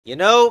You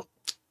know,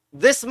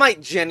 this might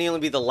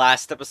genuinely be the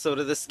last episode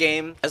of this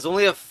game, as we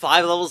only have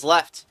 5 levels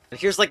left. And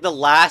here's like the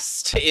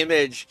last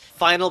image,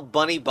 final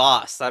bunny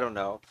boss, I don't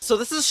know. So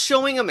this is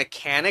showing a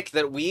mechanic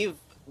that we've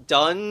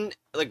done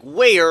like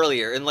way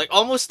earlier in like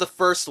almost the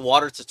first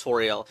water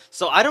tutorial.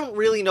 So I don't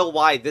really know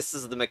why this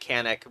is the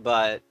mechanic,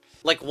 but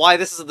like why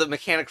this is the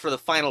mechanic for the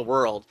final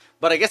world.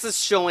 But I guess it's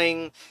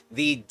showing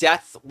the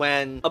death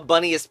when a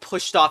bunny is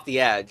pushed off the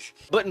edge.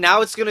 But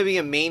now it's going to be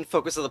a main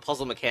focus of the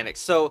puzzle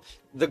mechanics. So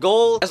the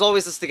goal, as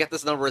always, is to get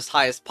this number as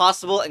high as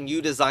possible, and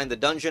you design the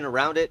dungeon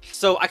around it.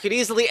 So I could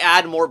easily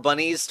add more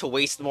bunnies to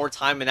waste more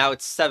time, and now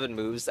it's 7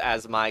 moves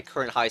as my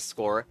current high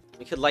score.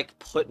 We could, like,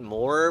 put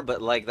more, but,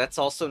 like, that's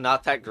also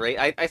not that great.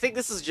 I think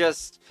this is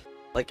just,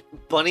 like,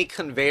 bunny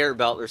conveyor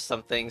belt or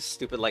something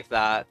stupid like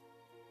that.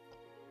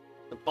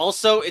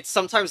 Also, it's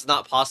sometimes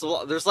not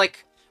possible. There's,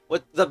 like,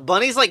 what the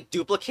bunnies, like,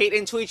 duplicate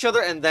into each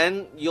other, and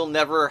then you'll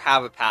never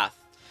have a path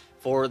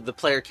for the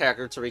player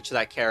character to reach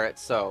that carrot,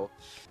 so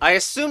I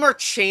assume our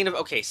chain of...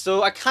 Okay,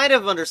 so I kind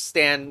of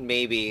understand,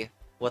 maybe,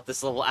 what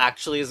this level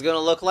actually is going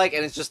to look like,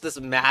 and it's just this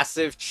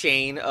massive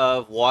chain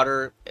of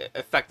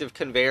water-effective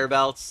conveyor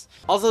belts.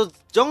 Although,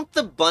 don't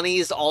the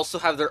bunnies also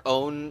have their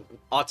own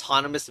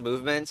autonomous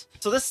movement?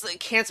 So this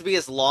can't be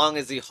as long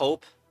as you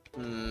hope.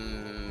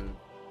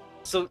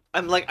 So,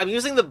 I'm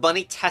using the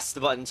bunny test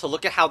button to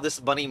look at how this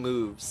bunny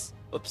moves.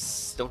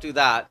 Oops, don't do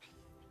that.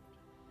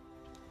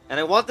 And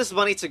I want this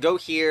bunny to go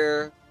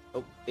here.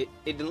 Oh,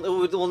 it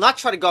will not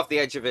try to go off the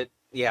edge of it.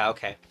 Yeah,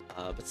 okay.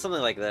 But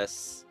something like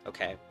this.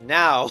 Okay.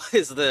 Now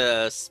is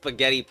the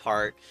spaghetti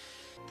part.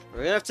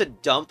 We're gonna have to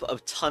dump a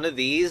ton of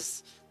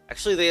these.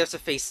 Actually, they have to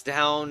face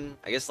down.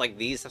 I guess, like,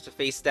 these have to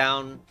face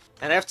down.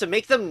 And I have to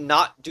make them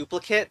not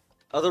duplicate.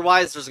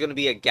 Otherwise, there's gonna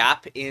be a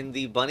gap in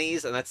the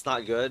bunnies, and that's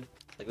not good.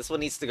 Like, this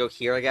one needs to go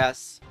here, I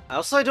guess.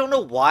 Also, I don't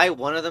know why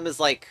one of them is,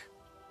 like,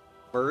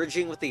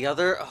 merging with the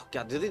other. Oh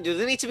god, do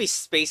they need to be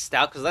spaced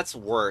out? Because that's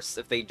worse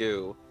if they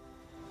do.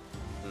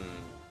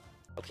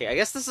 Okay, I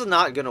guess this is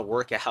not gonna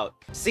work out.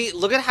 See,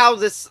 look at how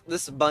this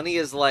bunny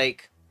is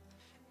like...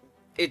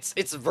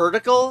 It's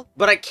vertical,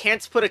 but I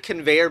can't put a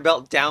conveyor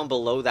belt down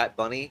below that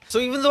bunny. So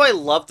even though I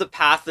love the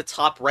path the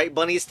top right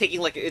bunny is taking,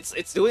 like,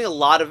 it's doing a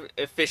lot of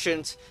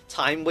efficient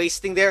time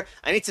wasting there,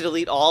 I need to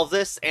delete all of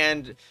this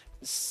and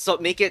so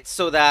make it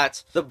so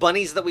that the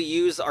bunnies that we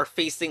use are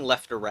facing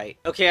left or right.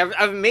 Okay,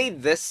 I've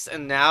made this,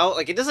 and now,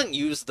 like, it doesn't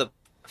use the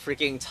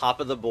freaking top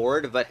of the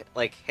board, but,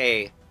 like,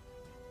 hey,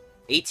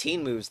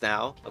 18 moves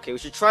now. Okay, we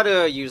should try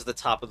to use the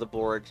top of the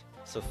board.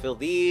 So fill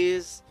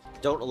these,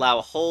 don't allow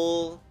a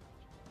hole.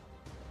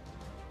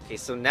 Okay,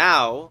 so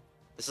now,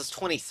 this is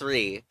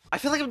 23. I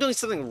feel like I'm doing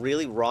something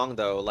really wrong,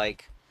 though.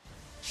 Like,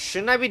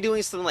 shouldn't I be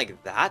doing something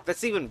like that?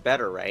 That's even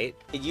better, right?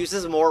 It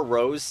uses more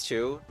rows,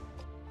 too.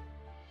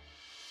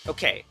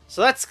 Okay,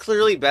 so that's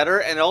clearly better,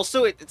 and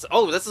also it's...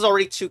 Oh, this is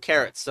already 2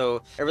 carrots,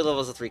 so every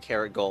level is a 3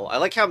 carrot goal. I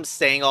like how I'm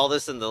saying all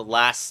this in the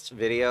last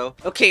video.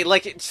 Okay,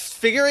 like,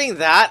 figuring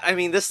that, I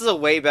mean, this is a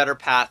way better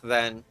path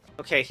than...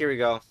 Okay, here we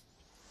go.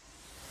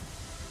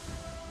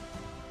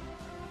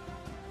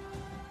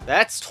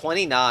 That's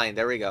 29,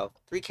 there we go.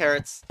 3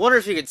 carrots. Wonder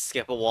if you could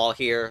skip a wall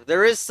here.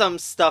 There is some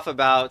stuff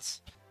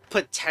about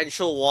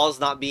potential walls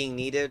not being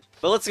needed.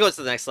 But let's go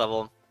to the next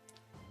level.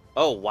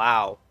 Oh,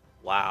 wow.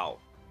 Wow.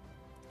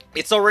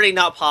 It's already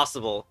not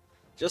possible,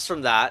 just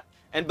from that.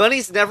 And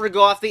bunnies never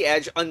go off the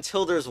edge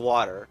until there's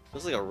water.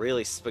 This is like a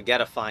really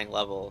spaghettifying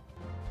level.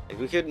 Like,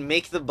 we could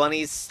make the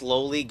bunnies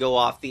slowly go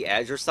off the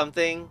edge or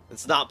something.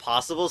 It's not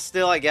possible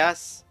still, I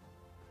guess.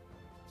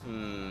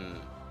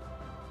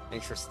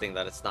 Interesting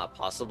that it's not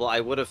possible. I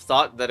would have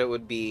thought that it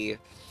would be...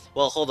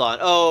 Well, hold on.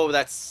 Oh,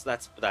 that's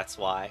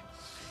why.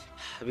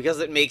 Because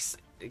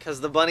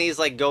the bunnies,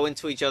 like, go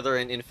into each other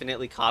and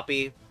infinitely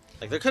copy.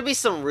 Like, there could be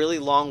some really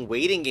long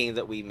waiting game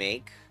that we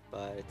make,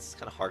 but it's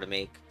kind of hard to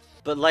make.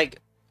 But, like,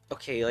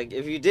 okay, like,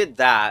 if you did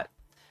that,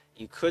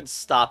 you could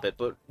stop it,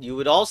 but you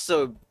would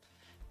also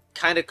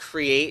kind of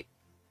create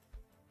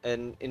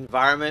an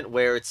environment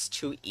where it's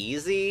too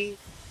easy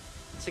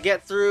to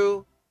get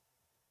through.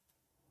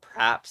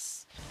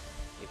 Perhaps.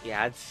 Maybe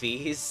add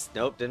fees.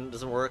 Nope,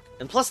 doesn't work.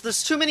 And plus,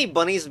 there's too many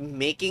bunnies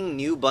making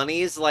new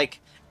bunnies, like,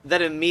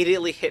 that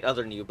immediately hit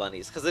other new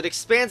bunnies, because it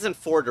expands in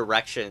 4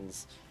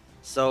 directions.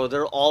 So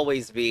there'll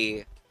always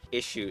be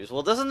issues.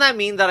 Well, doesn't that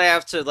mean that I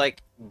have to,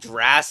 like,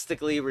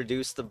 drastically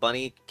reduce the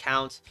bunny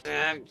count?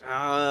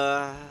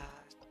 Oh,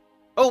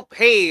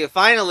 hey,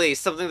 finally,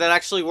 something that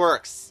actually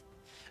works.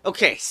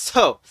 Okay,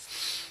 so,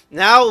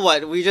 now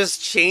what? We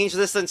just change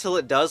this until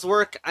it does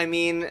work? I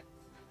mean,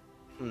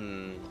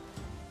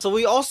 So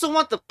we also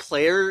want the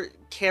player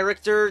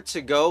character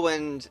to go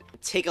and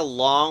take a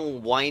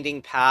long,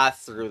 winding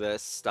path through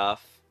this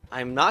stuff.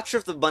 I'm not sure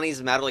if the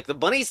bunnies matter. Like, the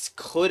bunnies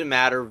could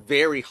matter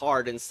very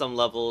hard in some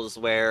levels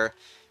where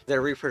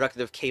their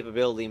reproductive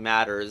capability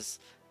matters.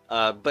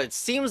 But it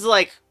seems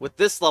like with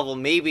this level,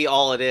 maybe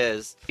all it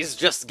is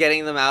just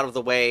getting them out of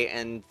the way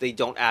and they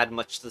don't add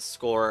much to the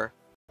score.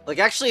 Like,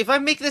 actually, if I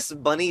make this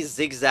bunny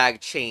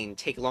zigzag chain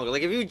take longer,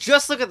 like, if you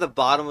just look at the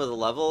bottom of the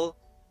level,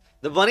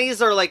 The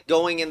bunnies are like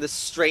going in the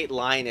straight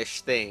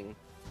line-ish thing.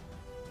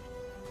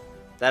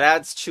 That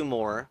adds 2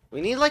 more.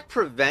 We need like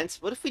prevent.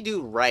 What if we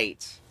do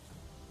right?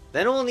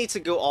 Then we'll need to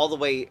go all the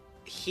way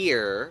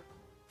here.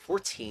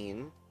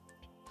 14.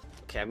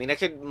 Okay, I mean I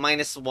could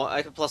minus 1.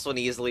 I could plus 1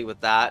 easily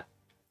with that.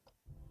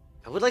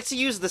 I would like to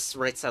use this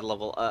right side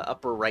level,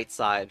 upper right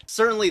side.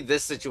 Certainly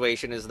this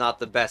situation is not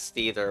the best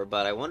either,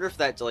 but I wonder if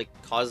that, like,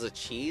 causes a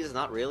cheese?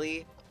 Not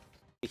really.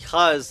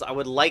 Because I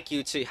would like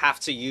you to have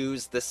to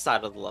use this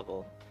side of the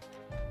level.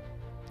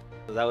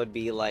 So that would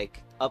be,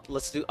 like, up,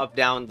 let's do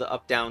up-down, the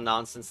up-down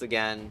nonsense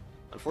again.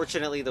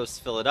 Unfortunately, those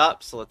fill it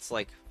up, so let's,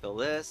 like, fill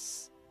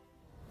this.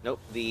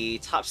 Nope, the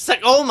top sec-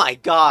 oh my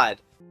god!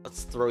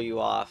 Let's throw you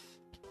off.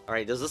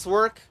 Alright, does this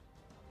work?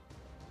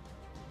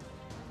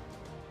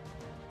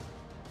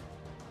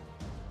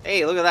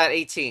 Hey, look at that,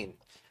 18.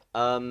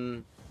 Yeah,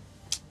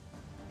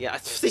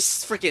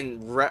 these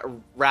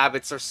freaking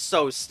rabbits are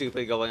so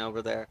stupid going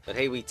over there. But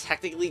hey, we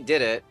technically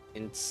did it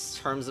in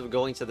terms of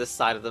going to this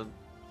side of the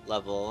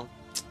level.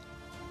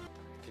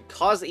 Could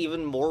cause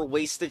even more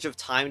wastage of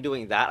time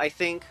doing that, I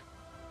think.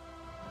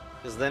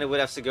 Because then it would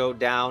have to go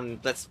down.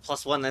 That's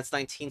 +1, that's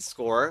 19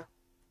 score.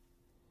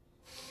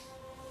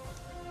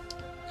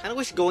 Kind of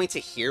wish going to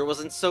here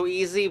wasn't so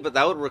easy, but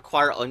that would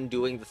require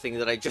undoing the thing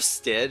that I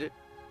just did.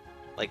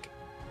 Like,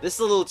 this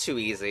is a little too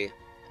easy.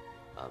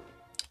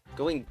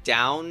 Going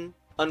down,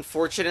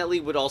 unfortunately,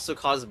 would also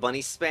cause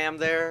bunny spam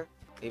there.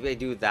 Maybe I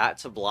do that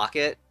to block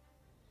it.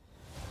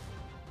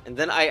 And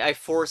then I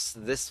force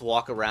this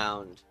walk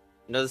around.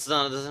 No, this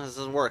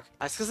doesn't work.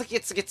 It's because it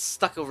gets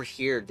stuck over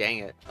here, dang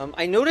it.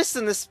 I noticed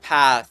in this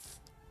path,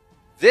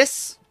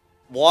 this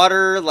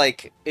water,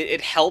 like,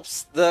 it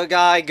helps the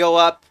guy go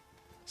up.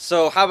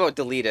 So how about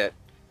delete it?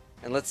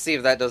 And let's see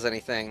if that does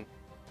anything.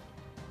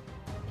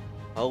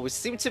 Oh, we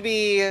seem to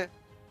be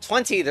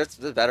 20, that's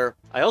better.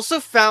 I also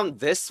found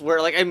this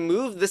where, like, I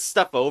moved this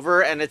stuff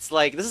over and it's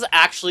like, this is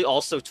actually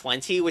also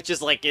 20, which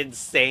is, like,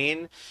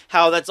 insane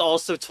how that's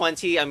also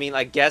 20. I mean,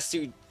 I guess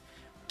you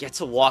get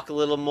to walk a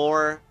little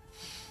more.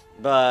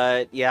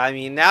 But, yeah, I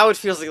mean, now it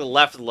feels like the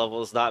left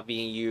level is not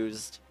being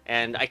used.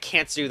 And I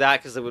can't do that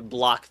because it would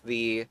block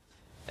the...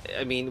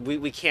 I mean,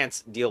 we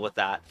can't deal with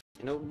that.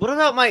 You know, what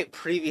about my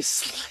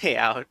previous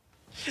layout?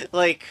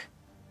 Like,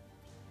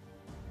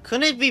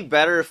 couldn't it be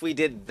better if we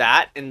did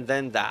that and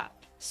then that?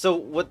 So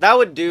what that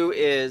would do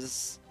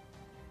is,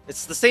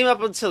 it's the same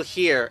up until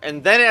here,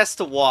 and then it has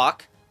to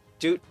walk,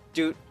 doot,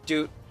 doot,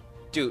 doot,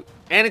 doot.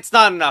 And it's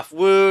not enough.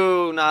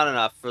 Woo, not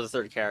enough for the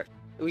third character.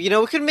 You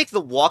know, we could make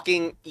the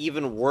walking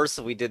even worse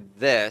if we did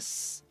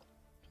this.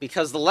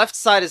 Because the left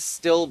side is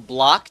still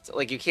blocked.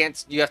 Like,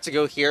 you have to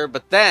go here,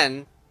 but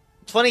then,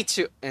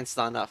 22, and it's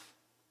not enough.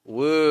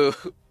 Woo.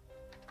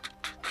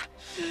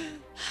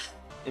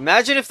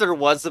 Imagine if there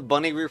was a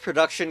bunny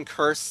reproduction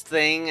curse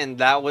thing, and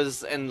that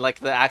was, and like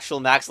the actual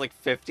max, like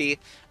 50.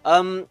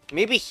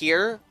 Maybe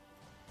here?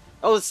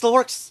 Oh, it still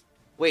works.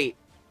 Wait,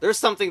 there's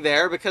something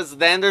there, because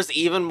then there's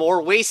even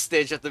more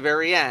wastage at the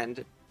very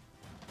end.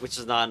 Which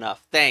is not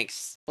enough.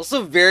 Thanks.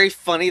 Also very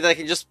funny that I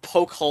can just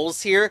poke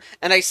holes here,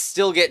 and I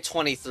still get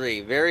 23.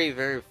 Very,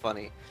 very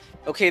funny.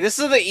 Okay, this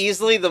is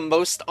easily the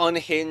most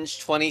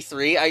unhinged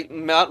 23. I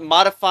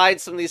modified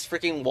some of these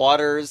freaking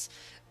waters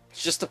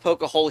just to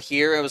poke a hole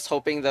here. I was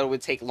hoping that it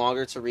would take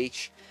longer to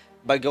reach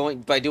by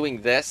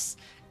doing this.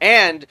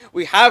 And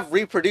we have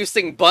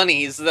reproducing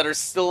bunnies that are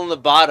still in the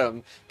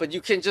bottom, but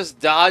you can just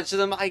dodge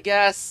them, I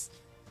guess.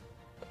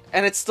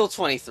 And it's still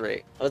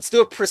 23. Let's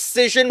do a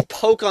precision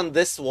poke on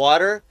this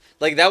water.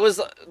 Like, that was,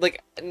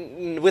 like,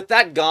 with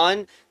that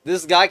gone,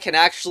 this guy can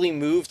actually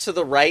move to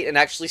the right and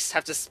actually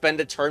have to spend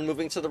a turn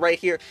moving to the right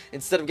here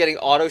instead of getting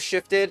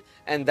auto-shifted,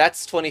 and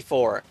that's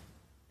 24.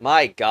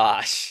 My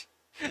gosh.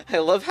 I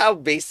love how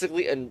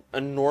basically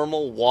a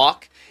normal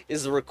walk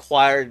is a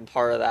required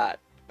part of that.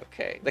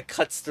 Okay, that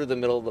cuts through the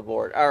middle of the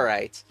board.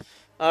 Alright.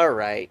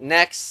 Alright,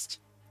 next.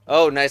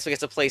 Oh, nice, we get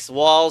to place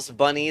walls,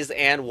 bunnies,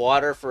 and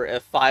water for a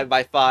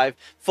 5x5.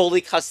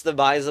 Fully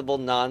customizable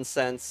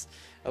nonsense.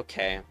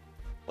 Okay.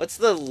 What's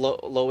the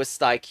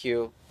lowest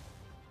IQ?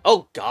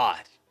 Oh,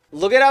 God.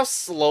 Look at how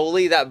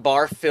slowly that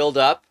bar filled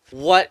up.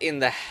 What in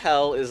the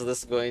hell is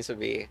this going to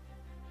be?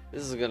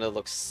 This is gonna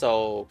look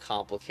so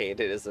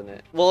complicated, isn't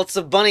it? Well, it's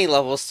a bunny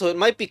level, so it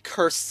might be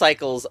cursed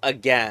cycles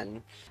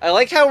again. I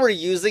like how we're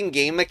using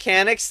game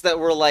mechanics that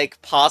were,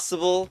 like,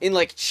 possible in,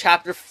 like,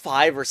 chapter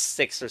 5 or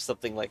 6 or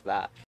something like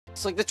that.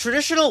 So, like, the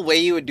traditional way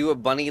you would do a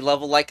bunny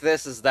level like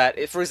this is that,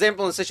 if, for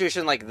example, in a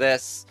situation like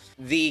this,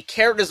 the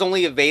carrot is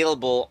only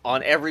available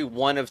on every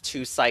one of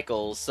 2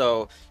 cycles,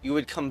 so you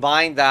would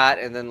combine that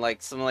and then,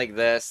 like, something like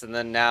this, and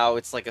then now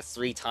it's like a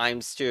 3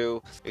 times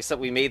 2, except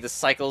we made the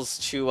cycles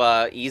too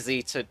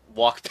easy to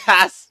walk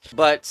past.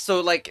 But,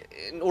 so, like,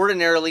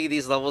 ordinarily,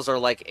 these levels are,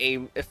 like,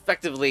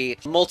 effectively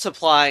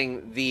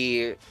multiplying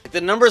the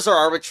numbers are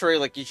arbitrary.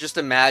 Like, you just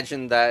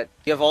imagine that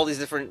you have all these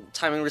different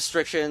timing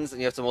restrictions, and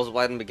you have to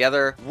multiply them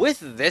together.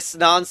 With this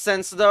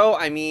nonsense, though,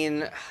 I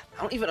mean,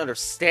 I don't even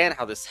understand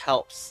how this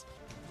helps.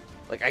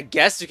 Like, I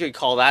guess you could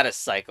call that a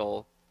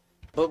cycle.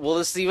 But will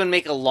this even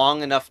make a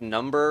long enough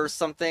number or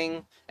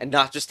something? And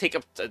not just take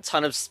up a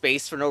ton of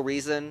space for no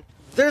reason?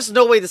 There's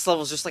no way this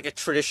level is just like a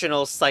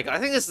traditional cycle. I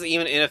think this is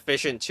even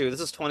inefficient too.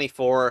 This is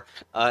 24,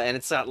 and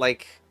it's got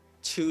like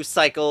 2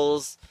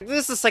 cycles.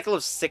 This is a cycle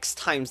of 6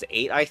 times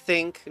 8, I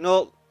think.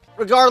 No,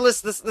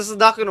 regardless, this is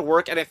not going to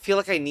work, and I feel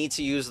like I need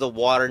to use the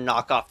water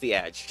knock off the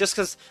edge, just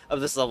because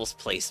of this level's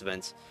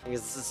placement.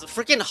 Because it's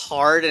freaking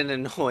hard and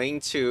annoying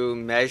to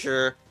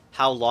measure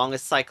how long a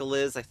cycle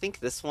is. I think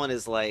this one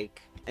is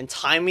like... And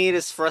timing it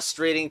is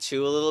frustrating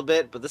too a little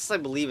bit, but this I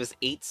believe is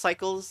 8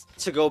 cycles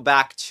to go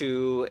back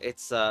to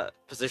its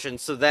position.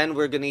 So then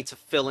we're gonna need to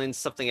fill in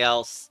something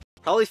else.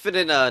 Probably fit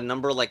in a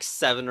number like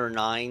 7 or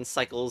 9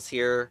 cycles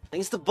here. I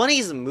think it's the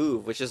bunnies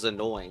move, which is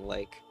annoying.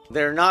 Like,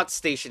 they're not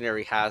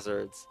stationary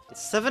hazards.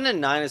 7 and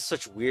 9 is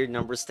such weird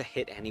numbers to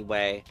hit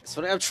anyway.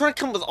 So I'm trying to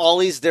come up with all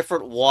these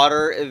different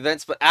water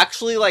events, but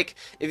actually, like,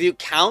 if you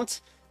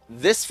count,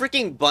 this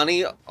freaking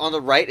bunny on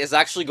the right is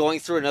actually going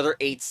through another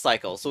 8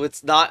 cycles, so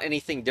it's not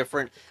anything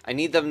different. I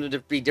need them to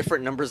be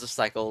different numbers of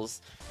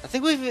cycles. I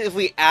think if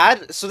we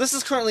add... So this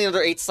is currently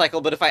another 8 cycle,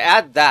 but if I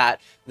add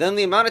that, then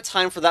the amount of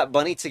time for that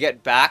bunny to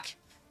get back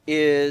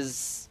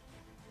is...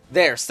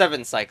 There,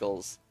 7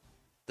 cycles.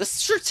 This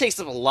sure takes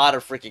up a lot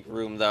of freaking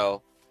room,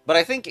 though. But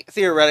I think,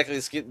 theoretically,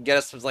 this could get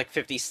us to, like,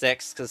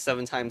 56, because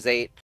 7 times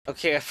 8.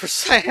 Okay,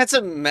 first I had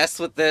to mess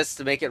with this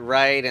to make it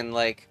right, and,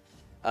 like...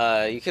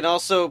 you can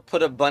also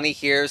put a bunny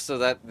here so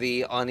that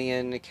the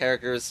onion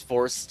character is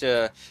forced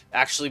to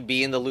actually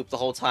be in the loop the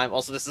whole time.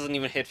 Also, this doesn't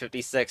even hit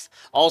 56.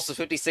 Also,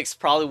 56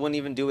 probably wouldn't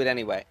even do it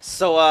anyway.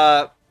 So,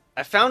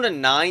 I found a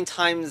 9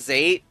 times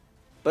 8,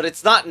 but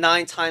it's not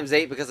 9 times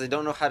 8 because I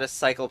don't know how to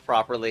cycle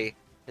properly.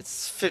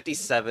 It's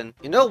 57.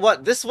 You know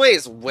what? This way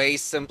is way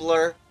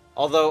simpler.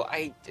 Although,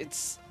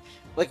 it's...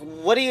 Like,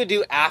 what do you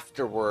do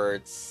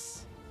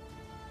afterwards?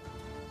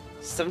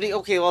 70...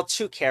 Okay, well,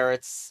 2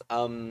 carrots.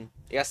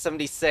 Yeah,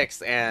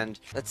 76, and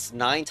that's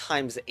 9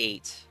 times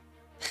 8.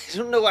 I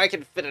don't know why I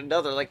can fit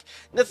another, like,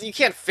 nothing, you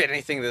can't fit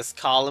anything in this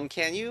column,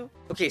 can you?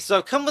 Okay, so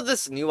I've come with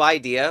this new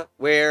idea,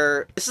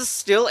 where this is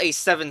still a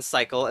 7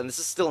 cycle, and this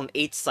is still an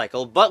 8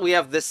 cycle, but we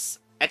have this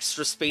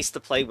extra space to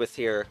play with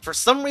here. For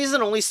some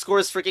reason, only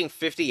scores freaking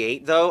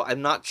 58, though.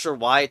 I'm not sure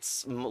why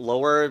it's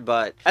lower,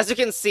 but as you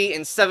can see,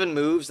 in 7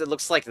 moves, it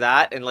looks like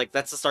that, and, like,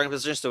 that's the starting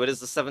position, so it is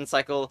the 7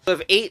 cycle. So we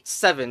have 8,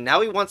 7, now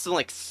we want something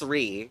like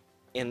 3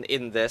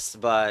 in this,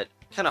 but...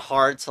 Kind of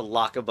hard to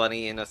lock a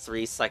bunny in a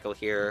 3 cycle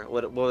here.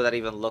 What would that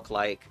even look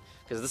like?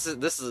 Because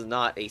this is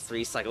not a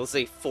 3 cycle. This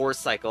is a 4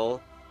 cycle.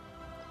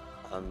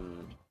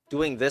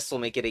 Doing this will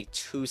make it a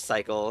 2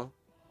 cycle,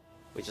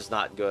 which is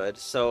not good.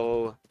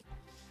 So,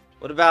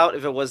 what about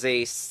if it was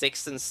a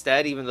 6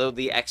 instead? Even though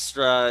the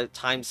extra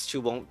times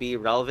 2 won't be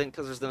relevant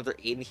because there's another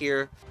 8 in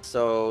here.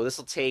 So this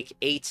will take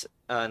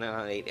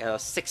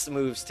 6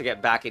 moves to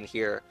get back in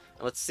here.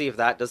 And let's see if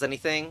that does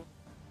anything.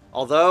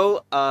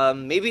 Although,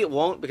 maybe it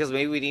won't, because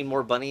maybe we need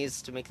more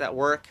bunnies to make that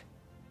work.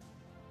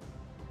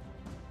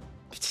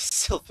 It's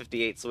still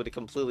 58, so it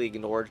completely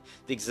ignored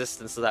the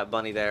existence of that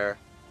bunny there.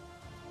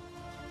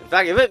 In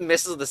fact, if it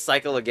misses the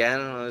cycle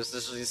again, it's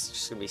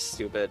just gonna be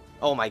stupid.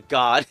 Oh my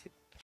god.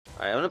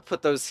 Alright, I'm gonna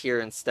put those here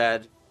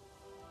instead.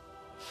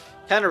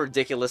 Kind of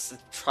ridiculous to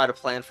try to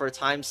plan for a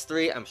times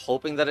 3. I'm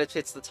hoping that it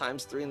hits the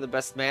times 3 in the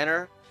best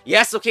manner.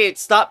 Yes, okay, it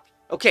stopped.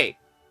 Okay.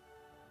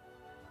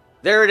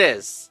 There it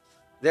is.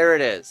 There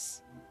it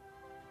is.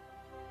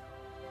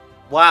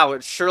 Wow,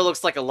 it sure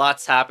looks like a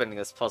lot's happening in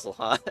this puzzle,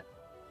 huh?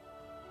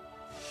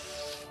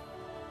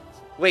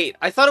 Wait,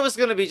 I thought it was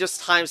gonna be just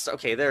times...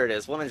 Okay, there it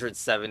is.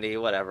 170,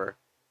 whatever.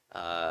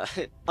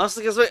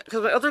 Honestly, because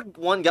my other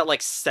one got like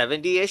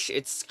 70-ish,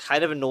 it's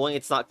kind of annoying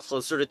it's not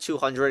closer to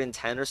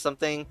 210 or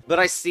something. But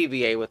I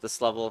CBA with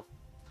this level.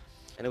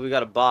 And then we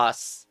got a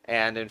boss.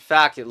 And in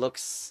fact, it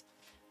looks...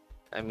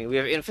 I mean, we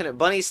have infinite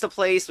bunnies to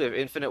place, we have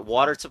infinite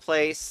water to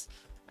place.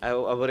 I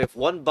would have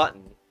 1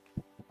 button.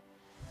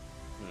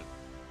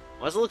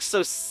 Why does it look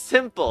so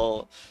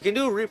simple? You can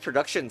do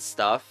reproduction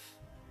stuff,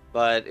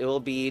 but it will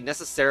be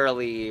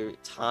necessarily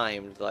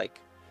timed.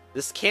 Like,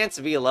 this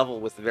can't be a level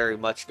with very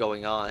much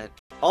going on.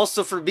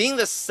 Also, for being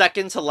the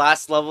second to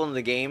last level in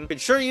the game, you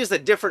could sure use a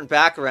different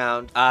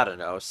background. I don't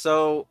know.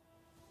 So,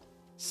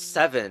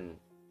 7.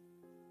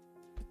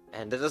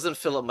 And it doesn't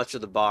fill up much of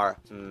the bar.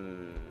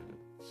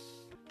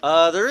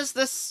 There is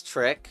this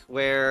trick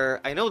where...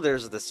 I know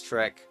there's this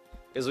trick.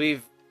 Because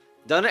we've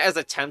done it as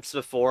attempts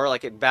before,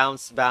 like it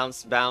bounces.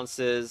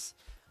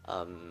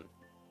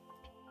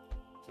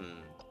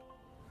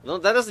 No,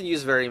 that doesn't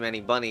use very many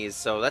bunnies,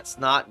 so that's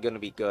not gonna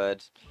be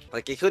good.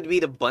 Like, it could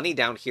be the bunny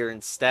down here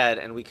instead,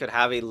 and we could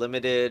have a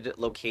limited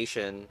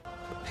location.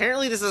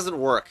 Apparently this doesn't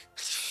work.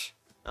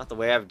 Not the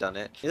way I've done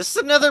it. This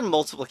is another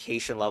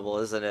multiplication level,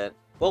 isn't it?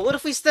 Well, what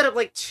if we set up,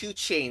 like, 2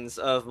 chains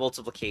of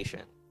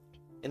multiplication?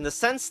 In the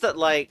sense that,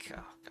 like...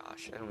 Oh,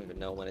 gosh, I don't even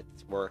know when it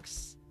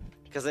works.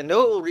 Because I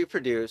know it will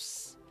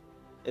reproduce,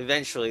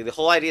 Eventually, the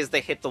whole idea is they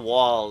hit the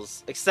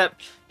walls.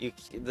 Except you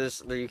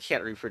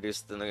can't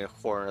reproduce in the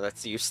corner.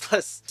 That's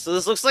useless. So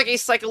this looks like a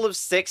cycle of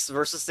 6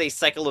 versus a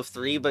cycle of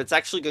 3, but it's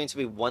actually going to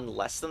be 1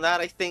 less than that,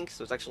 I think.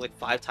 So it's actually like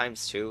 5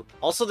 times 2.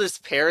 Also, there's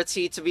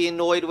parity to be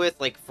annoyed with.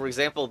 Like, for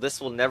example,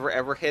 this will never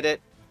ever hit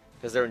it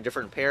because they're in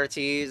different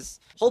parities.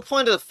 Whole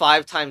point of the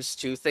 5 times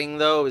 2 thing,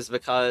 though, is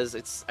because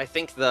it's, I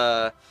think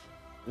the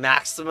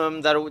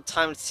maximum that it would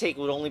time to take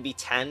would only be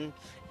 10,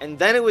 and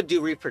then it would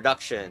do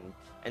reproduction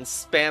and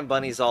spam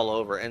bunnies all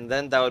over, and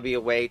then that would be a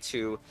way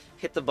to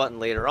hit the button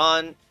later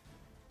on.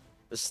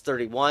 There's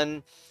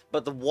 31,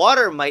 but the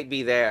water might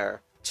be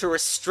there to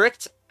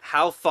restrict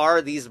how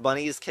far these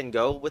bunnies can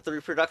go with the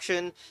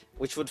reproduction,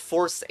 which would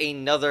force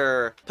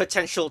another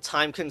potential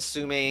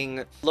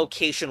time-consuming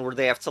location where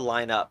they have to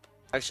line up.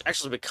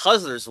 Actually,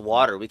 because there's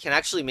water, we can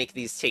actually make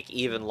these take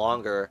even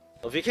longer.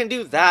 If you can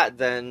do that,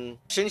 then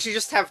shouldn't you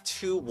just have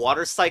 2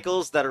 water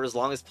cycles that are as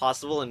long as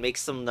possible and make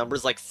some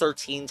numbers like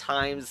 13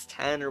 times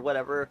 10 or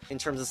whatever in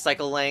terms of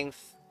cycle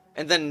length?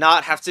 And then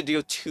not have to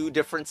do 2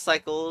 different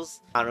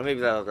cycles? I don't know, maybe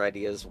that other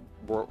idea is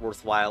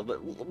worthwhile,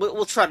 but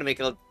we'll try to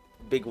make a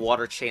big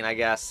water chain, I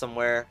guess,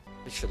 somewhere.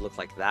 It should look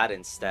like that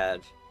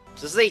instead.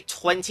 So this is a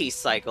 20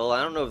 cycle.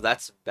 I don't know if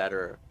that's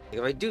better.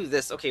 If I do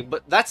this, okay,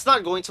 but that's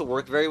not going to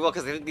work very well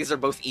because I think these are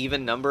both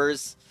even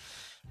numbers.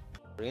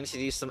 We're going to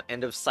do some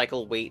end of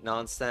cycle weight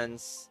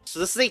nonsense. So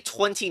this is a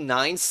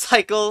 29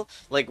 cycle.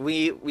 Like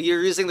we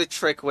are using the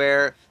trick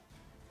where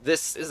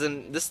this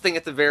thing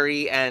at the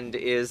very end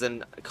is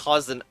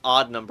caused an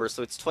odd number,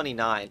 so it's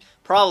 29.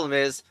 Problem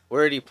is,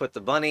 where do you put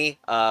the bunny?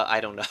 I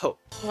don't know.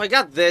 Oh, I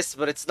got this,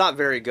 but it's not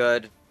very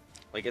good.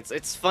 Like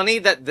it's funny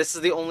that this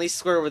is the only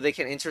square where they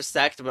can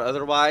intersect, but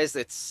otherwise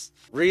it's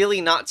really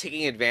not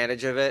taking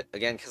advantage of it.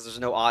 Again, because there's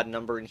no odd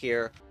number in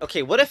here.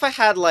 Okay, what if I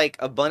had like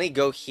a bunny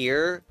go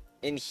here?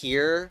 In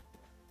here,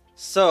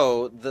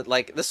 so that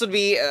like this would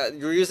be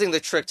you're using the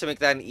trick to make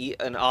that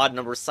an odd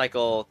number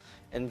cycle,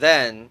 and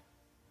then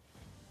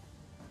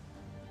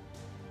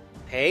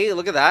hey,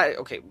 look at that.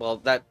 Okay, well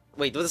that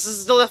wait, this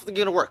is still definitely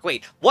gonna work.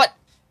 Wait, what?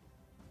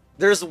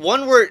 There's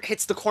one where it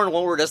hits the corner,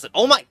 one where it doesn't.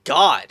 Oh my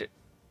god!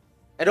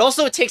 And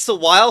also it takes a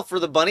while for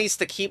the bunnies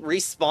to keep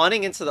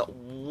respawning into the.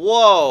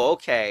 Whoa,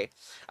 okay.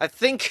 I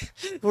think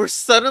we're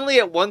suddenly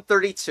at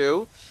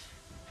 132.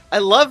 I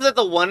love that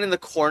the one in the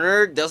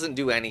corner doesn't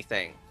do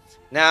anything.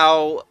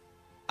 Now,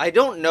 I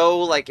don't know,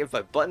 like, if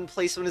my button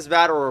placement is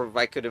bad or if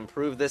I could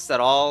improve this at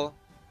all.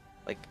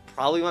 Like,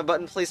 probably my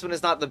button placement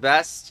is not the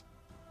best.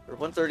 For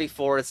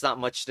 134, it's not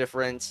much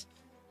different.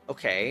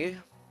 Okay.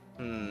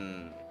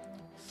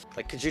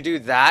 Like, could you do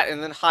that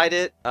and then hide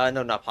it?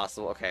 No, not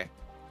possible. Okay.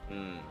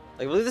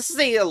 Like, well, this is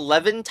a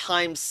 11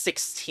 times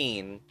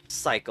 16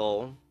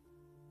 cycle.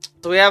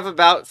 So we have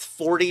about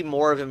 40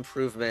 more of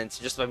improvements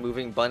just by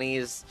moving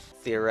bunnies,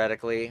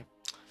 theoretically.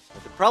 I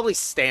could probably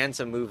stand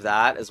to move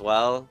that as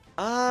well.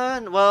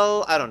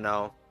 Well, I don't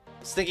know. I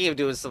was thinking of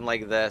doing something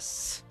like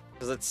this.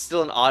 Because it's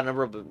still an odd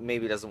number, but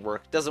maybe it doesn't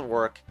work. Doesn't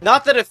work.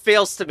 Not that it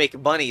fails to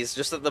make bunnies,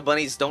 just that the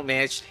bunnies don't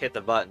manage to hit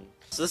the button.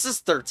 So this is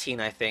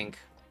 13, I think.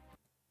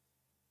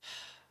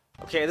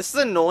 Okay, this is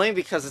annoying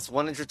because it's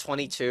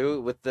 122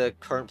 with the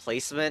current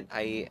placement,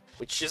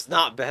 which is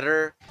not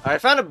better. I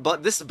found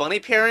this bunny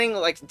pairing,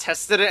 like,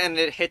 tested it and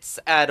it hits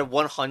at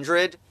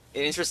 100.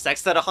 It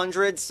intersects at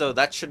 100, so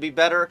that should be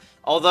better.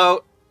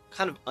 Although,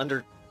 kind of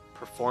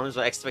underperforms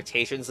my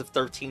expectations of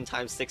 13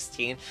 times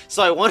 16.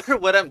 So I wonder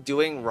what I'm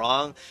doing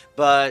wrong,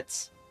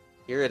 but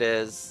here it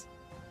is.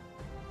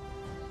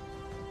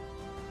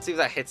 Let's see if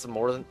that hits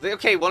more than...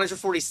 Okay,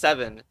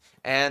 147.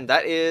 And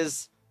that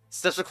is...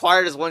 Steps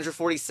required is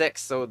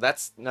 146, so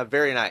that's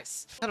very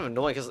nice. Kind of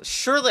annoying, because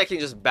surely I can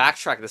just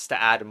backtrack this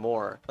to add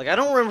more. Like, I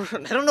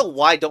don't know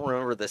why I don't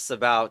remember this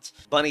about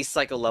bunny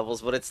cycle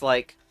levels, but it's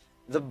like,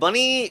 the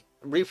bunny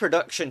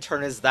reproduction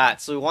turn is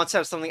that, so we want to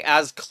have something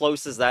as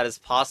close as that as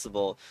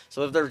possible.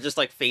 So if they're just,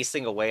 like,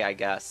 facing away, I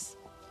guess.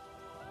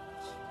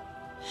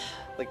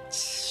 Like,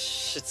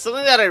 it's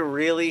something that I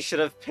really should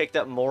have picked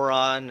up more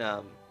on,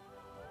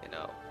 you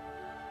know.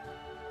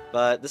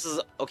 But this is,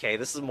 okay,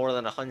 this is more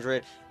than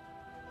 100.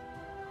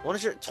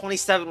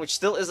 127, which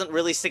still isn't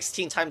really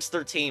 16 times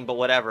 13, but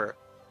whatever.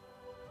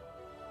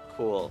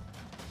 Cool.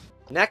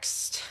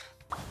 Next.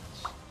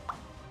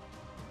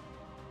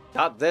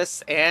 Got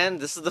this,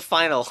 and this is the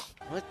final.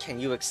 What can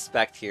you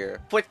expect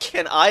here? What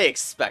can I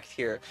expect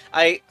here?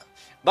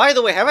 By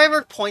the way, have I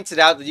ever pointed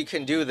out that you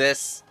can do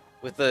this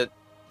with the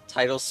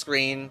title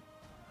screen?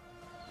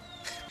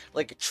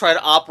 Like, try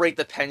to operate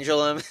the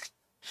pendulum?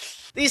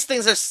 These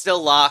things are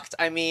still locked.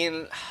 I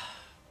mean...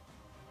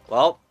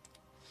 Well...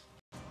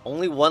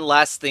 Only one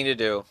last thing to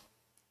do.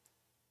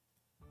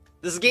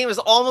 This game is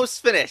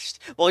almost finished.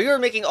 While you were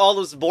making all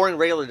those boring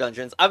regular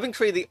dungeons, I've been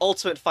creating the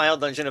ultimate final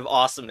dungeon of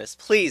awesomeness.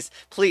 Please,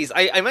 please,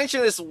 I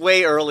mentioned this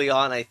way early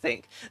on, I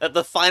think, that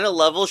the final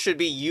level should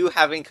be you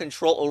having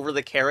control over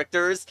the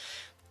characters.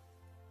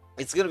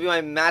 It's gonna be my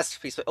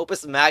masterpiece, my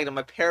opus magnum,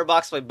 my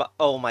parabox,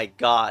 oh my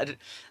god.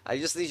 I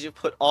just need you to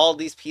put all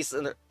these pieces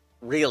in their...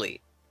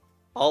 Really?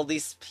 All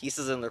these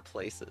pieces in their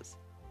places.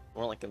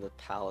 More like in the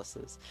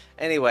palaces.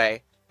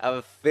 Anyway, I have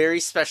a very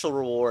special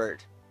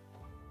reward.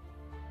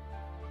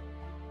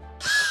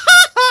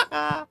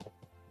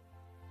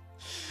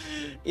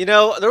 You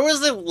know, there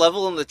was a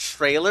level in the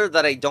trailer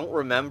that I don't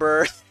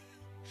remember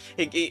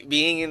it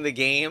being in the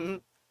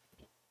game.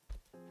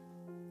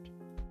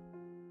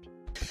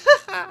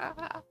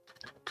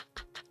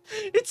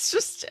 It's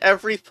just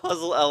every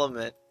puzzle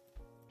element.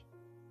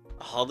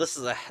 Oh, this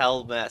is a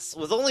hell mess.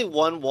 With only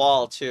one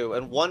wall, too,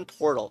 and one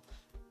portal.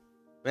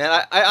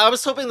 Man, I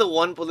was hoping the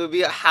one would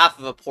be a half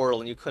of a portal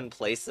and you couldn't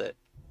place it.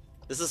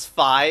 This is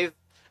 5?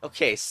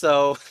 Okay,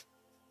 so...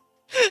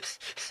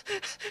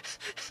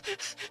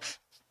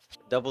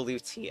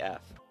 WTF.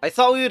 I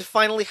thought we would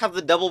finally have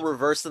the double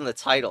reverse in the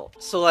title.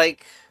 So,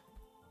 like...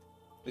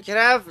 we can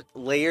have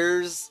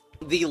layers.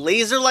 The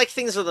laser-like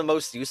things are the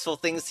most useful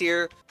things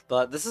here,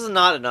 but this is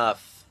not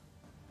enough.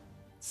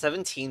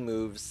 17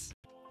 moves.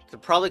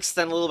 Could probably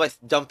extend a little by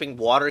dumping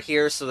water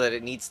here so that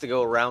it needs to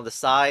go around the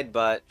side,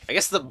 but I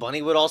guess the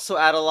bunny would also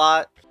add a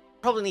lot.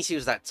 Probably need to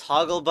use that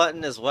toggle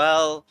button as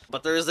well,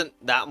 but there isn't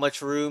that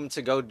much room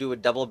to go do a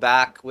double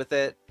back with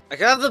it. I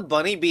could have the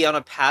bunny be on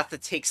a path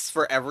that takes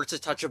forever to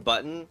touch a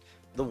button.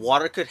 The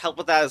water could help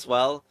with that as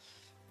well.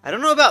 I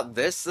don't know about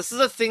this. This is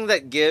a thing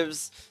that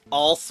gives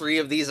all 3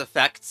 of these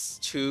effects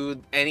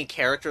to any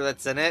character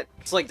that's in it.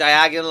 It's like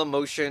diagonal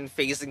motion,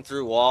 phasing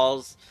through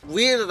walls.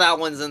 Weird that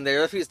one's in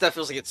there. That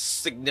feels like it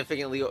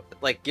significantly,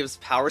 like, gives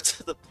power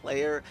to the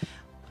player,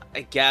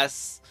 I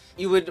guess.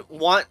 You would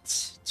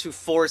want to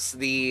force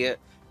the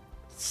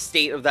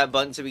state of that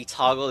button to be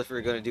toggled if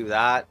you're going to do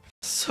that.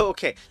 So,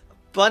 okay.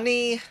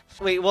 Bunny...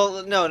 Wait,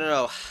 well,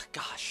 no.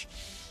 Gosh.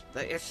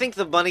 I think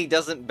the bunny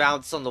doesn't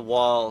bounce on the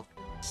wall.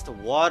 It's the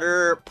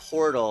water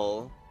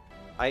portal.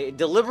 I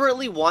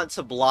deliberately want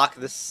to block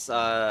this,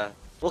 well,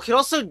 it could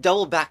also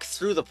double back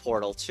through the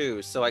portal,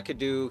 too. So I could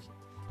do,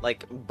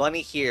 like,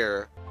 bunny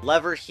here,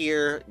 lever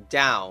here,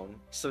 down.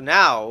 So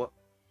now,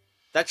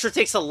 that sure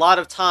takes a lot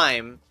of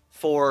time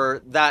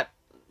for that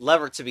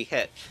lever to be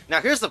hit.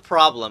 Now, here's the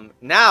problem.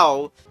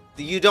 Now,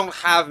 you don't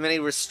have many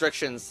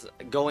restrictions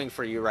going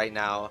for you right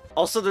now.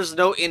 Also, there's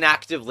no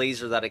inactive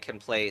laser that I can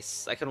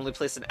place. I can only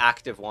place an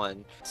active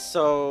one.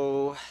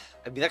 So...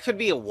 I mean, that could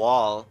be a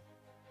wall.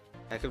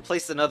 I could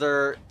place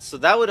another... So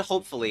that would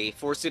hopefully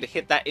force you to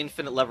hit that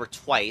infinite lever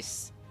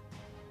twice.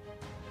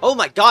 Oh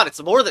my god,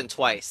 it's more than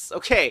twice!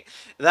 Okay,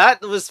 that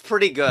was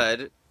pretty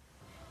good.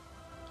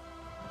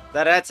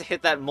 That I had to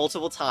hit that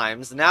multiple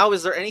times. Now,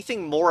 is there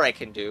anything more I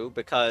can do?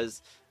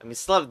 Because, I mean,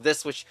 still have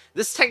this, which...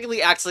 This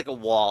technically acts like a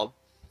wall.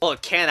 Well,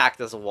 it can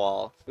act as a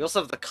wall. We also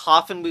have the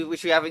coffin,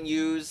 which we haven't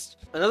used.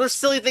 Another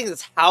silly thing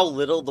is how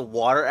little the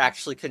water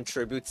actually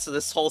contributes to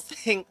this whole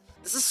thing.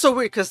 This is so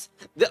weird, because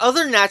the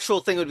other natural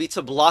thing would be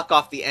to block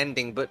off the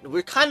ending, but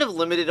we're kind of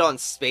limited on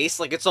space.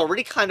 Like, it's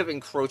already kind of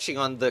encroaching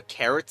on the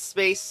carrot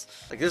space.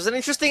 Like, there's an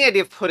interesting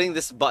idea of putting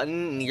this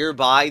button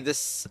nearby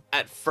this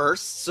at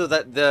first, so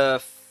that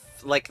the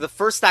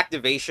first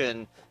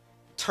activation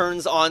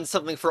turns on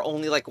something for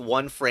only, like,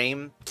 one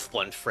frame,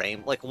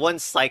 like, one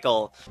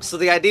cycle. So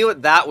the idea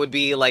with that would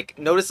be, like,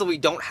 notice that we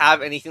don't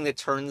have anything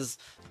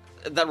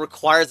that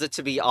requires it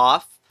to be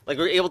off. Like,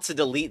 we're able to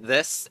delete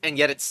this, and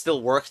yet it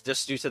still works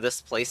just due to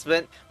this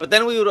placement. But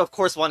then we would, of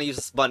course, want to use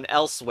this button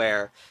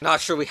elsewhere.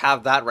 Not sure we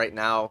have that right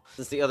now,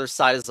 since the other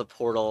side is a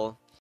portal.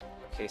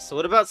 Okay, so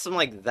what about something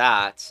like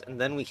that? And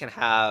then we can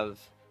have...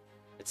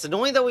 It's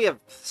annoying that we have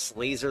this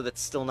laser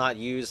that's still not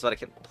used, but I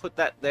can put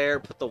that there,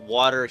 put the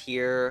water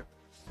here.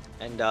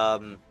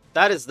 And,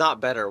 that is not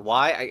better.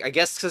 Why? I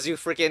guess because you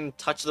freaking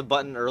touch the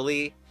button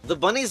early. The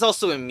bunny's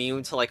also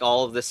immune to, like,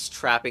 all of this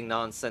trapping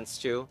nonsense,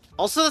 too.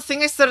 Also, the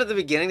thing I said at the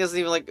beginning doesn't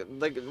even, like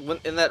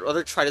in that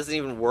other try doesn't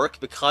even work,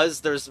 because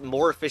there's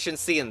more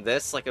efficiency in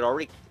this. Like, it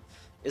already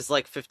is,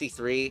 like,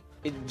 53.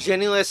 It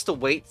genuinely has to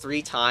wait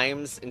 3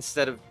 times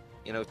instead of,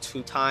 you know,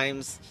 2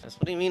 times.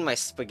 What do you mean my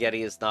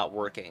spaghetti is not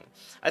working?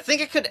 I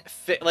think I could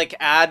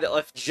add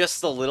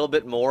just a little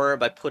bit more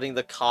by putting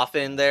the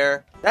coffin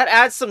there. That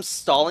adds some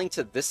stalling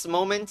to this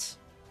moment.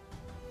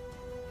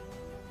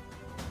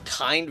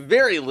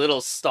 Very little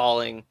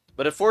stalling,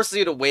 but it forces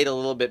you to wait a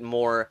little bit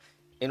more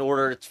in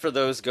order for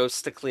those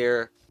ghosts to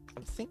clear.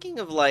 I'm thinking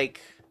of,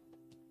 like,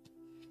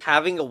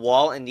 having a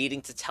wall and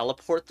needing to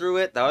teleport through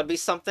it. That would be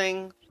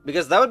something,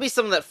 because that would be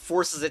something that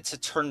forces it to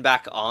turn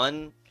back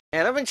on.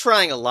 And I've been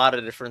trying a lot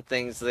of different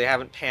things. They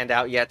haven't panned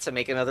out yet to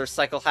make another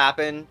cycle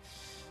happen.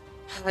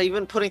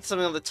 Even putting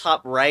something on the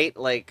top right,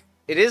 like,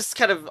 it is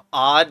kind of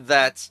odd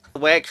that the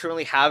way I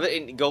currently have it,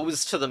 it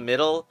goes to the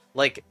middle.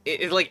 Like,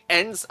 it like,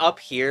 ends up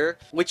here,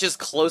 which is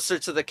closer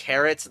to the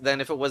carrot than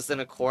if it was in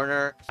a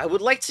corner. I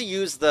would like to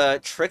use the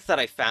trick that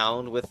I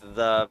found with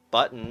the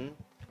button.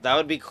 That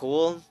would be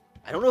cool.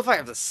 I don't know if I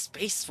have the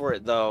space for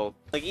it, though.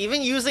 Like,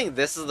 even using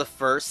this as the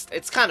first,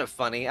 it's kind of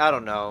funny. I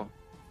don't know.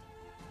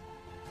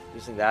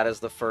 Using that as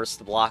the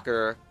first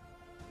blocker.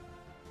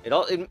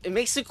 It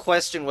makes you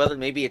question whether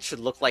maybe it should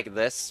look like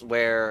this,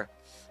 where...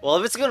 Well,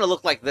 if it's going to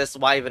look like this,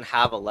 why even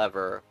have a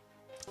lever?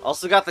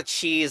 Also got the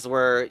cheese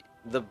where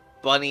the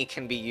bunny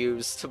can be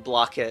used to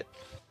block it.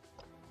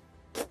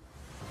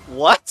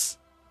 What?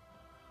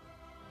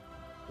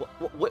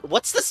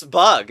 What's this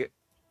bug?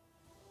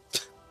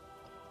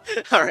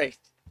 Alright.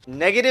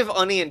 Negative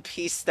onion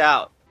pieced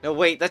out. No,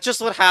 wait, that's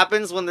just what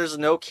happens when there's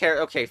no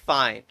carrot. Okay,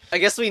 fine. I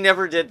guess we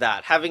never did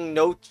that. Having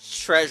no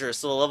treasure,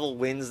 so the level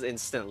wins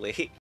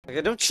instantly. Like,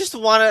 I don't just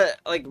want to,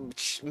 like,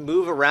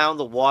 move around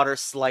the water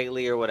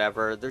slightly or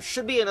whatever. There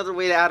should be another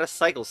way to add a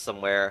cycle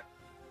somewhere.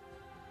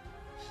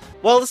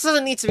 Well, this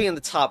doesn't need to be in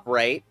the top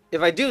right.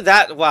 If I do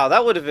that, wow,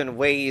 that would have been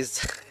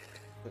ways.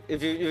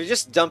 If you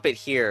just dump it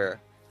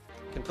here.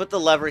 You can put the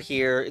lever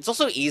here. It's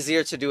also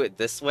easier to do it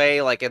this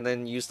way, like, and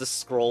then use the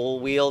scroll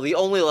wheel. The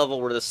only level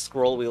where the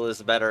scroll wheel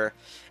is better.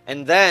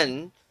 And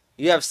then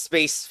you have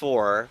space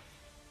for...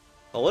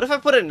 Well, what if I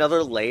put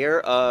another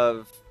layer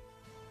of...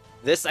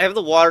 This, I have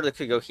the water that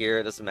could go here,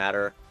 it doesn't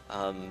matter.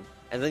 And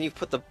then you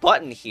put the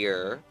button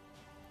here.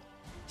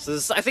 So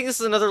this, I think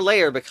this is another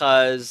layer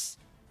because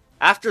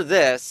after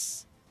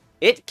this,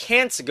 it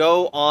can't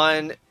go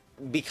on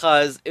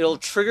because it'll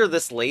trigger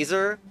this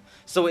laser.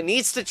 So it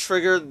needs to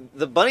trigger,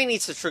 the bunny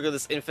needs to trigger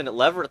this infinite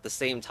lever at the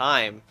same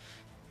time.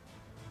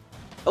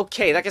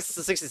 Okay, that gets us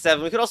to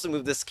 67. We could also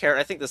move this carrot.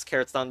 I think this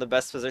carrot's not in the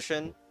best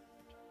position.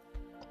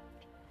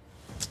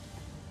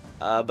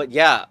 But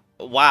yeah,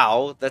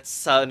 wow,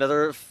 that's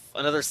another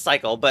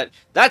cycle, but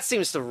that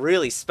seems to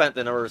really spent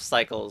the number of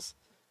cycles.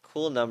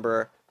 Cool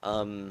number.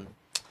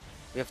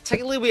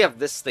 Technically we have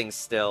this thing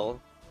still.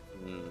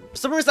 For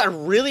some reason I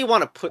really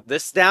want to put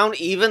this down,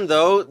 even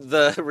though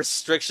the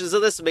restrictions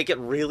of this make it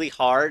really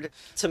hard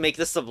to make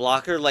this a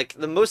blocker. Like,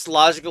 the most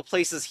logical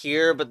place is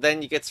here, but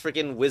then you get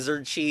freaking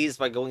wizard cheese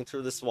by going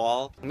through this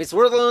wall. I mean, it's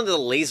weird that the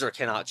laser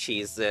cannot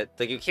cheese it.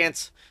 Like, you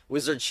can't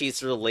wizard cheese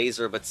through the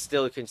laser, but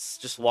still you can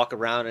just walk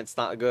around and it's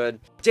not good.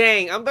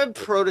 Dang, I'm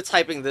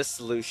prototyping this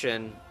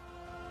solution.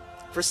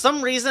 For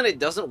some reason, it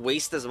doesn't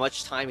waste as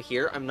much time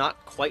here. I'm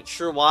not quite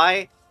sure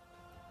why.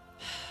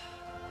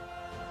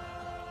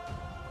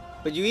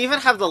 But you even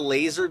have the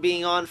laser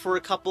being on for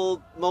a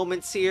couple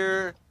moments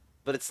here,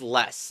 but it's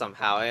less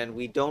somehow, and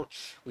we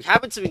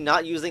happen to be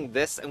not using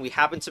this, and we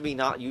happen to be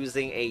not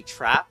using a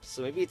trap,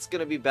 so maybe it's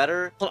gonna be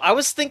better. Well, I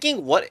was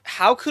thinking,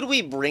 how could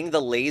we bring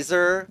the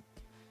laser,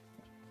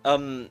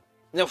 no,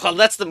 well,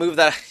 that's the move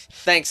that,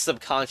 thanks,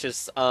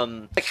 subconscious,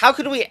 like, how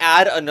could we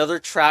add another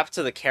trap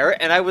to the carrot?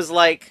 And I was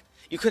like,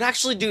 you could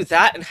actually do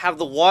that and have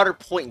the water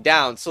point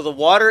down. So the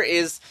water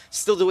is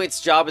still doing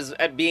its job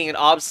at being an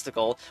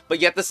obstacle, but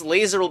yet this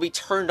laser will be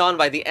turned on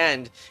by the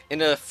end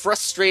in a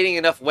frustrating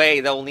enough way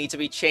that will need to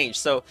be changed.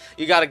 So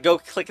you gotta go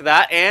click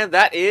that, and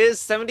that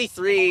is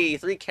 73,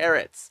 3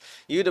 carrots.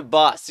 You the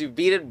boss. You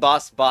beat it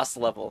boss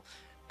level.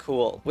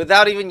 Cool.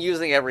 Without even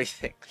using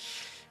everything.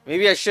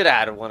 Maybe I should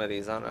add one of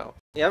these, I don't know.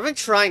 Yeah, I've been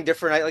trying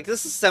different, like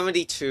this is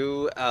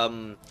 72.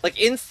 Like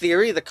in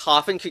theory, the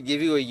coffin could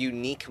give you a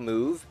unique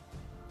move.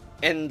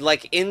 And,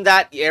 like, in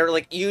that area,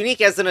 like,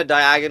 unique as in a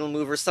diagonal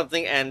move or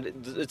something,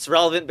 and it's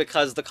relevant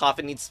because the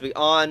coffin needs to be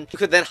on. You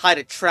could then hide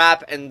a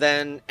trap and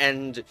then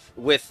end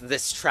with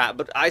this trap.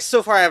 But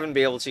so far I haven't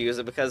been able to use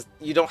it because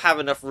you don't have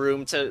enough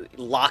room to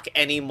lock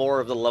any more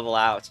of the level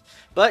out.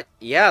 But,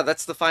 yeah,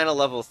 that's the final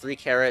level, 3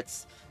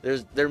 carrots.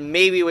 There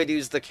may be a way to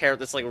use the carrot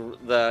that's like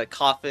the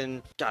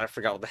coffin. God, I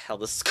forgot what the hell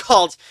this is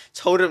called.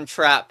 Totem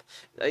trap.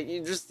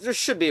 There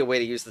should be a way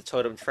to use the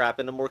totem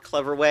trap in a more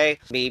clever way.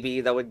 Maybe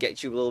that would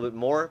get you a little bit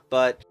more,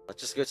 but let's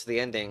just go to the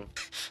ending.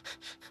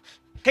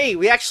 Hey,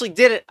 we actually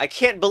did it! I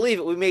can't believe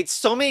it! We made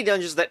so many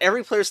dungeons that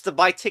every player has to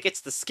buy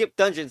tickets to skip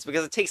dungeons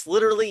because it takes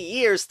literally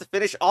years to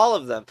finish all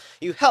of them.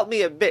 You helped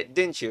me a bit,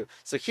 didn't you?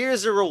 So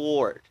here's a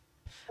reward.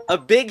 A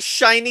big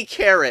shiny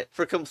carrot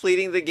for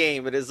completing the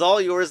game. It is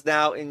all yours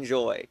now.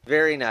 Enjoy.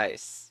 Very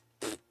nice.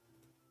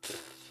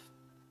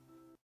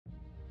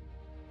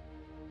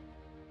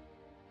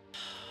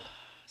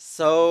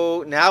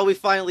 So now we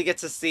finally get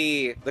to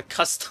see the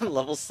custom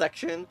level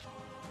section.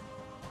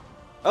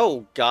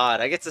 Oh god,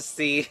 I get to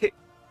see...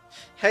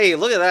 Hey,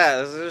 look at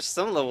that. There's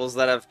some levels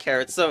that have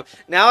carrots. So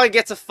now I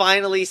get to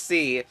finally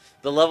see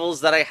the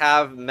levels that I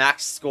have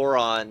max score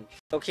on.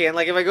 Okay, and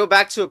like if I go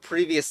back to a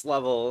previous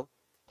level...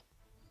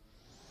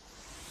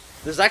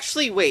 There's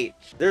actually, wait,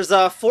 there's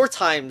a 4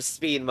 times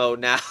speed mode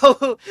now.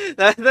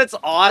 That's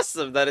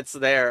awesome that it's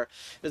there.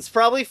 It's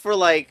probably for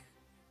like,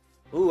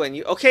 ooh, and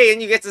you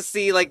get to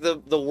see like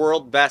the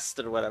world best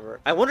or whatever.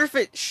 I wonder if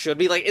it should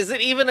be like, is it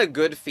even a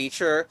good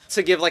feature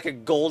to give like a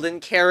golden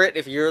carrot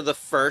if you're the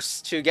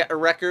first to get a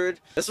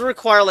record? This would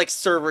require like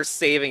servers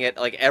saving it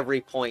like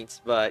every point,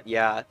 but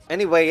yeah.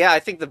 Anyway, yeah, I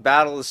think the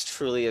battle is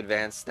truly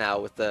advanced now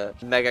with the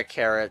mega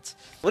carrot.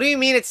 What do you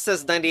mean it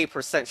says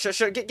 98%?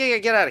 Sure,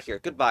 get out of here.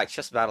 Goodbye,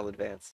 chess battle advance.